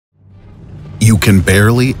You can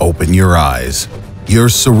barely open your eyes. You're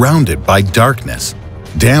surrounded by darkness,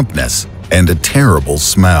 dampness, and a terrible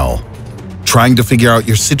smell. Trying to figure out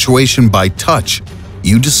your situation by touch,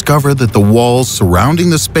 you discover that the walls surrounding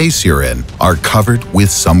the space you're in are covered with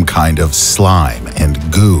some kind of slime and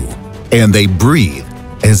goo, and they breathe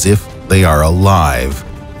as if they are alive.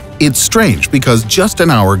 It's strange because just an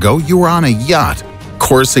hour ago you were on a yacht,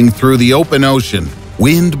 coursing through the open ocean,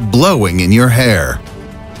 wind blowing in your hair.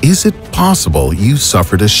 Is it possible you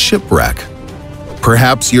suffered a shipwreck?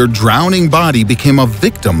 Perhaps your drowning body became a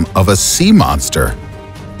victim of a sea monster.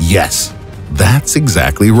 Yes, that's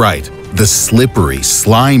exactly right. The slippery,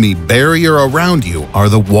 slimy barrier around you are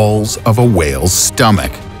the walls of a whale's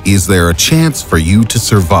stomach. Is there a chance for you to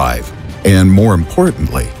survive? And more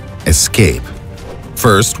importantly, escape?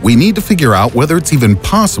 First, we need to figure out whether it's even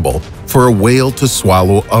possible for a whale to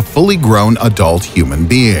swallow a fully grown adult human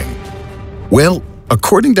being. Well,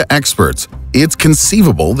 according to experts, it's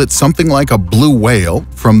conceivable that something like a blue whale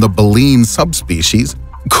from the baleen subspecies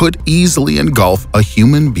could easily engulf a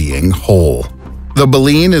human being whole. The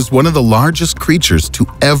baleen is one of the largest creatures to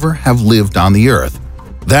ever have lived on the Earth.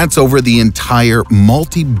 That's over the entire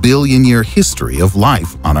multi-billion-year history of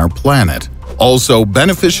life on our planet. Also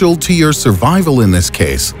beneficial to your survival in this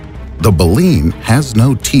case, the baleen has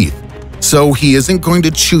no teeth, so he isn't going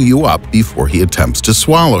to chew you up before he attempts to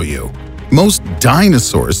swallow you. Most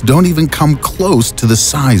dinosaurs don't even come close to the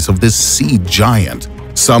size of this sea giant.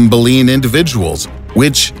 Some baleen individuals,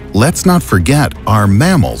 which, let's not forget, are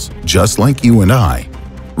mammals just like you and I,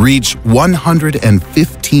 reach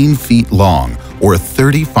 115 feet long or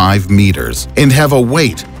 35 meters and have a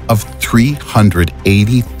weight of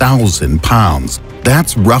 380,000 pounds.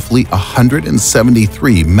 That's roughly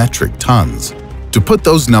 173 metric tons. To put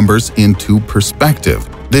those numbers into perspective,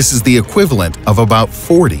 this is the equivalent of about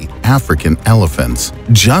 40 African elephants.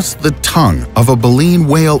 Just the tongue of a baleen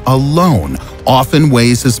whale alone often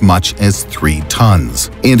weighs as much as 3 tons,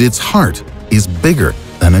 and its heart is bigger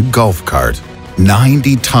than a golf cart.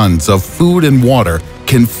 90 tons of food and water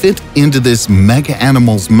can fit into this mega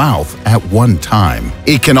animal's mouth at one time.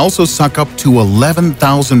 It can also suck up to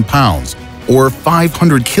 11,000 pounds or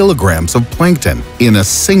 500 kilograms of plankton in a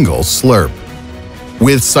single slurp.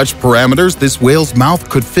 With such parameters, this whale's mouth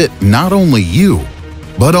could fit not only you,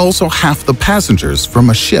 but also half the passengers from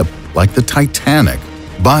a ship like the Titanic.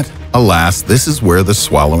 But alas, this is where the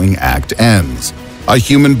swallowing act ends. A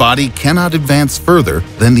human body cannot advance further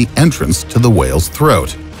than the entrance to the whale's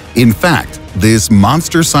throat. In fact, this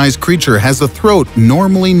monster-sized creature has a throat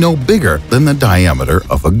normally no bigger than the diameter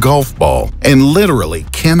of a golf ball and literally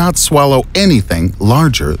cannot swallow anything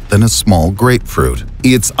larger than a small grapefruit.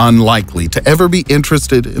 It's unlikely to ever be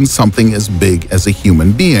interested in something as big as a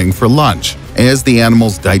human being for lunch, as the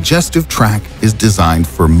animal's digestive tract is designed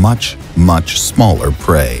for much, much smaller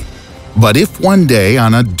prey. But if one day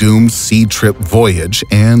on a doomed sea trip voyage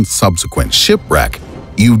and subsequent shipwreck,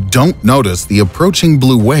 you don't notice the approaching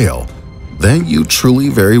blue whale, then you truly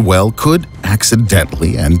very well could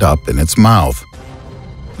accidentally end up in its mouth.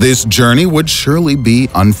 This journey would surely be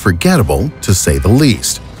unforgettable, to say the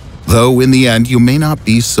least, though in the end you may not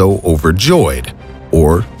be so overjoyed,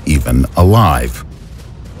 or even alive.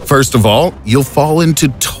 First of all, you'll fall into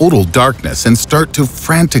total darkness and start to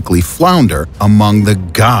frantically flounder among the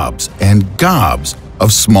gobs and gobs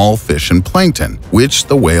of small fish and plankton, which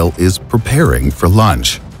the whale is preparing for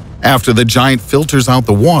lunch. After the giant filters out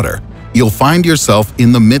the water, you'll find yourself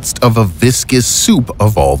in the midst of a viscous soup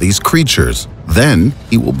of all these creatures. Then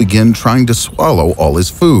he will begin trying to swallow all his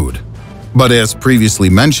food. But as previously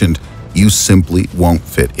mentioned, you simply won't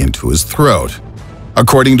fit into his throat.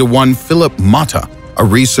 According to one Philip Motta, a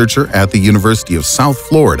researcher at the University of South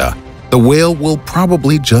Florida, the whale will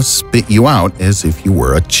probably just spit you out as if you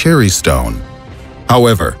were a cherry stone.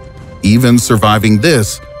 However, even surviving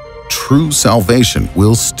this, true salvation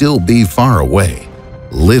will still be far away,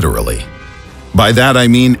 literally. By that I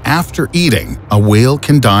mean after eating, a whale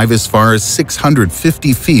can dive as far as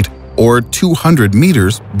 650 feet or 200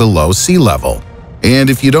 meters below sea level. And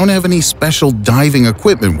if you don't have any special diving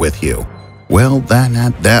equipment with you, well, then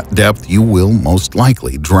at that depth you will most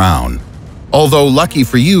likely drown. Although lucky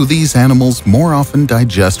for you, these animals more often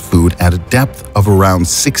digest food at a depth of around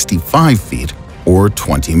 65 feet or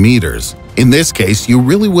 20 meters. In this case, you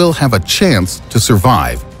really will have a chance to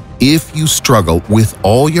survive if you struggle with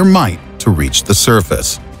all your might to reach the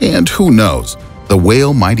surface. And who knows, the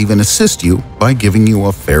whale might even assist you by giving you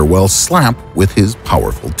a farewell slap with his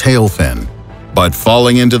powerful tail fin. But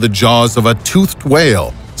falling into the jaws of a toothed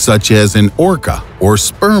whale, such as an orca or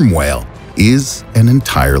sperm whale, is an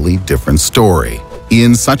entirely different story.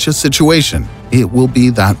 In such a situation, it will be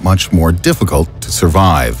that much more difficult to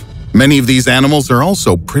survive. Many of these animals are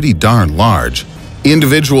also pretty darn large.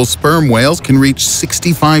 Individual sperm whales can reach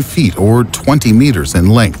 65 feet or 20 meters in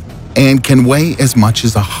length and can weigh as much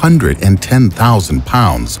as 110,000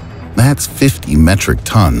 pounds. That's 50 metric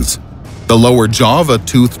tons. The lower jaw of a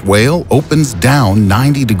toothed whale opens down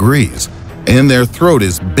 90 degrees, and their throat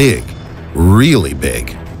is big, really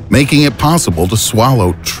big, making it possible to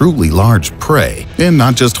swallow truly large prey and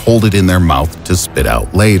not just hold it in their mouth to spit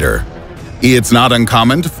out later. It's not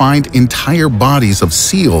uncommon to find entire bodies of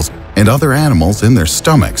seals and other animals in their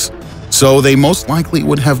stomachs, so they most likely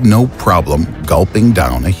would have no problem gulping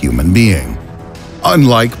down a human being.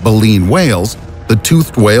 Unlike baleen whales, the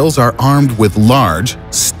toothed whales are armed with large,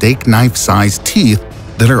 steak knife-sized teeth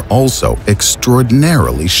that are also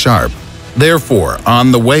extraordinarily sharp. Therefore,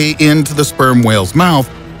 on the way into the sperm whale's mouth,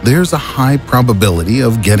 there's a high probability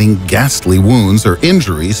of getting ghastly wounds or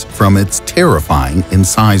injuries from its terrifying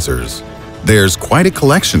incisors. There's quite a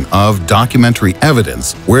collection of documentary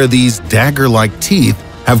evidence where these dagger-like teeth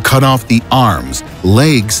have cut off the arms,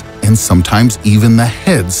 legs, and sometimes even the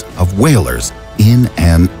heads of whalers in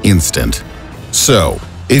an instant. So,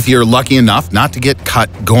 if you're lucky enough not to get cut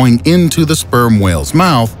going into the sperm whale's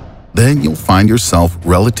mouth, then you'll find yourself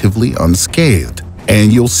relatively unscathed,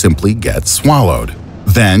 and you'll simply get swallowed.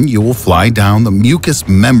 Then you will fly down the mucous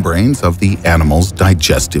membranes of the animal's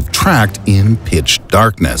digestive tract in pitch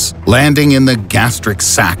darkness, landing in the gastric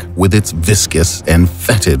sac with its viscous and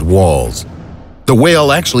fetid walls. The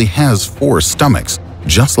whale actually has 4 stomachs,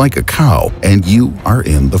 just like a cow, and you are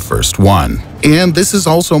in the first one. And this is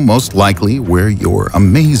also most likely where your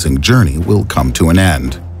amazing journey will come to an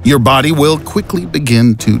end. Your body will quickly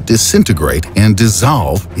begin to disintegrate and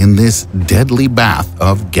dissolve in this deadly bath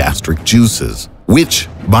of gastric juices, which,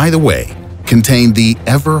 by the way, contain the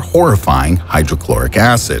ever-horrifying hydrochloric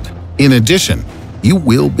acid. In addition, you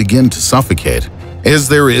will begin to suffocate, as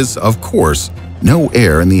there is, of course, no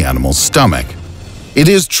air in the animal's stomach. It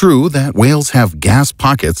is true that whales have gas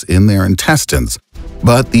pockets in their intestines,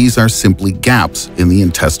 but these are simply gaps in the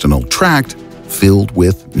intestinal tract filled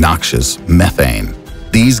with noxious methane.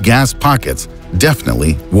 These gas pockets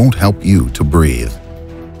definitely won't help you to breathe.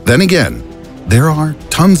 Then again, there are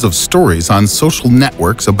tons of stories on social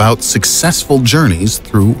networks about successful journeys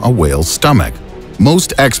through a whale's stomach.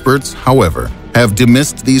 Most experts, however, have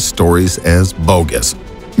dismissed these stories as bogus,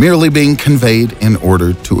 merely being conveyed in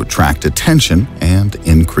order to attract attention and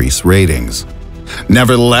increase ratings.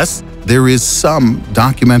 Nevertheless, there is some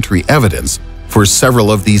documentary evidence for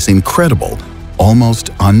several of these incredible, almost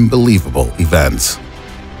unbelievable events.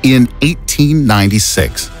 In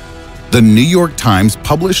 1896, the New York Times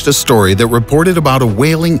published a story that reported about a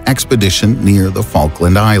whaling expedition near the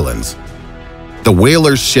Falkland Islands. The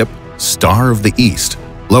whalers' ship, Star of the East,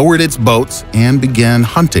 lowered its boats and began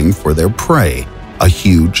hunting for their prey, a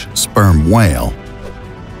huge sperm whale.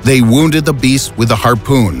 They wounded the beast with a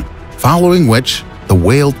harpoon, following which the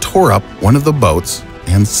whale tore up one of the boats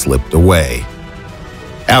and slipped away.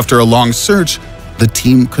 After a long search, the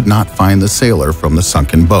team could not find the sailor from the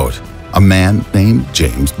sunken boat, a man named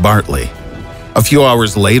James Bartley. A few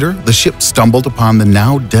hours later, the ship stumbled upon the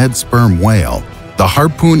now dead sperm whale. The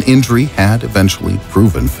harpoon injury had eventually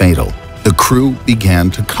proven fatal. The crew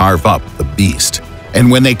began to carve up the beast,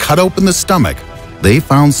 and when they cut open the stomach, they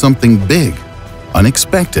found something big,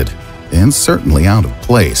 unexpected, and certainly out of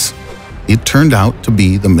place. It turned out to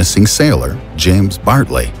be the missing sailor, James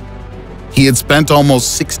Bartley. He had spent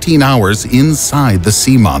almost 16 hours inside the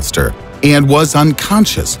sea monster and was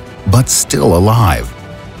unconscious, but still alive.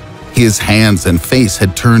 His hands and face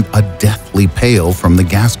had turned a deathly pale from the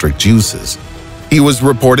gastric juices. He was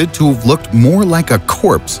reported to have looked more like a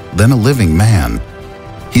corpse than a living man.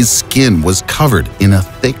 His skin was covered in a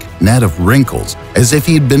thick net of wrinkles, as if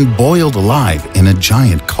he had been boiled alive in a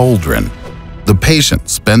giant cauldron. The patient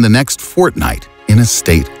spent the next fortnight in a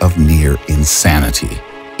state of near insanity.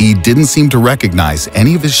 He didn't seem to recognize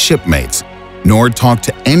any of his shipmates, nor talk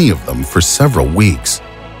to any of them for several weeks.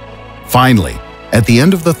 Finally, at the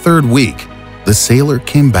end of the 3rd week, the sailor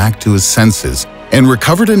came back to his senses and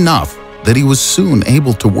recovered enough that he was soon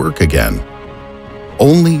able to work again.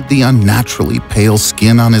 Only the unnaturally pale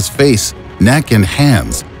skin on his face, neck, and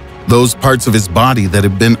hands, those parts of his body that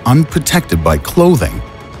had been unprotected by clothing,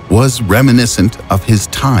 was reminiscent of his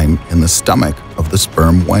time in the stomach of the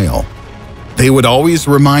sperm whale. They would always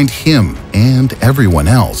remind him and everyone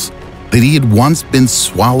else that he had once been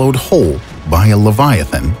swallowed whole by a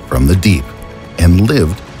leviathan from the deep and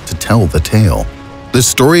lived to tell the tale. The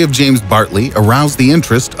story of James Bartley aroused the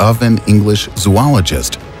interest of an English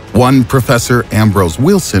zoologist, one Professor Ambrose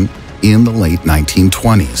Wilson, in the late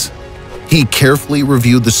 1920s. He carefully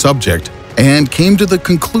reviewed the subject and came to the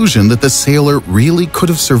conclusion that the sailor really could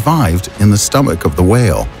have survived in the stomach of the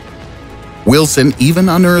whale. Wilson even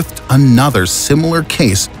unearthed another similar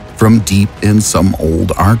case from deep in some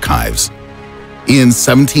old archives. In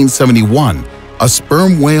 1771, a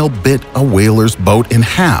sperm whale bit a whaler's boat in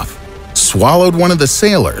half, swallowed one of the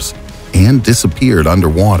sailors, and disappeared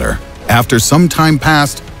underwater. After some time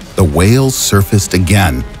passed, the whale surfaced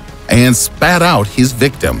again and spat out his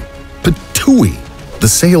victim, Patooey. The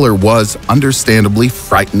sailor was understandably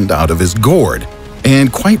frightened out of his gourd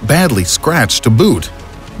and quite badly scratched to boot,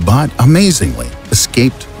 but amazingly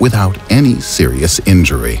escaped without any serious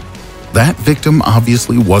injury. That victim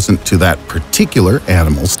obviously wasn't to that particular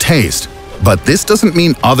animal's taste, but this doesn't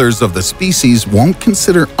mean others of the species won't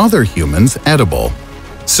consider other humans edible.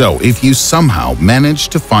 So if you somehow manage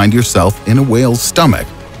to find yourself in a whale's stomach,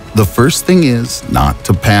 the first thing is not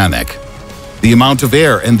to panic. The amount of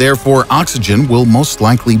air and therefore oxygen will most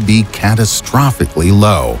likely be catastrophically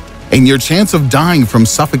low, and your chance of dying from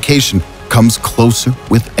suffocation comes closer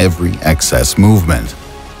with every excess movement.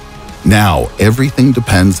 Now, everything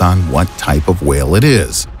depends on what type of whale it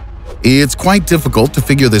is. It's quite difficult to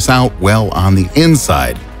figure this out well on the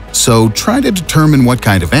inside, so try to determine what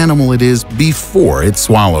kind of animal it is before it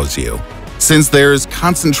swallows you. Since there's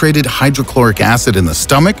concentrated hydrochloric acid in the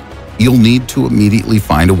stomach, you'll need to immediately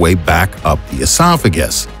find a way back up the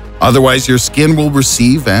esophagus. Otherwise, your skin will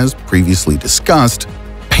receive, as previously discussed,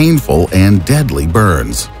 painful and deadly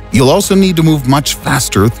burns. You'll also need to move much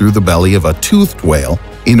faster through the belly of a toothed whale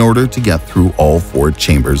in order to get through all 4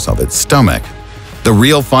 chambers of its stomach. The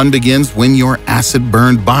real fun begins when your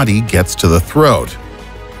acid-burned body gets to the throat.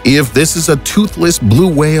 If this is a toothless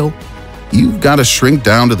blue whale, you've got to shrink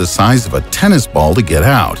down to the size of a tennis ball to get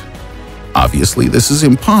out. Obviously, this is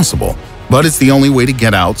impossible, but it's the only way to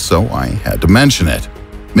get out, so I had to mention it.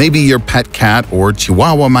 Maybe your pet cat or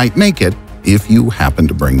chihuahua might make it if you happen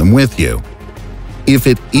to bring them with you. If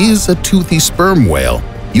it is a toothy sperm whale,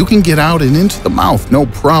 you can get out and into the mouth no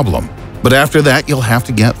problem, but after that you'll have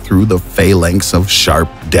to get through the phalanx of sharp,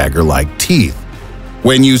 dagger-like teeth.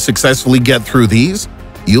 When you successfully get through these,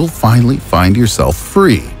 you'll finally find yourself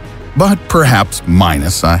free, but perhaps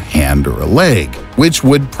minus a hand or a leg, which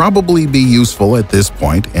would probably be useful at this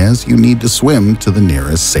point as you need to swim to the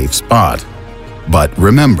nearest safe spot. But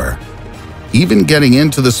remember, even getting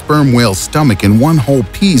into the sperm whale's stomach in one whole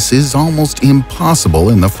piece is almost impossible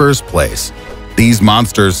in the first place. These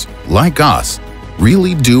monsters, like us,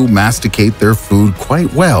 really do masticate their food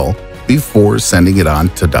quite well before sending it on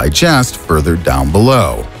to digest further down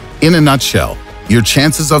below. In a nutshell, your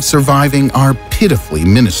chances of surviving are pitifully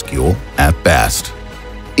minuscule at best.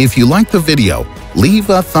 If you liked the video, leave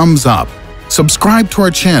a thumbs up, subscribe to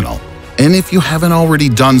our channel, and if you haven't already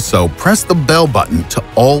done so, press the bell button to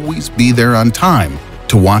always be there on time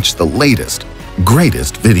to watch the latest,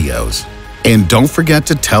 greatest videos. And don't forget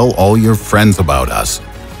to tell all your friends about us,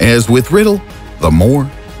 as with Ridddle, the more,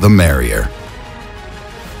 the merrier.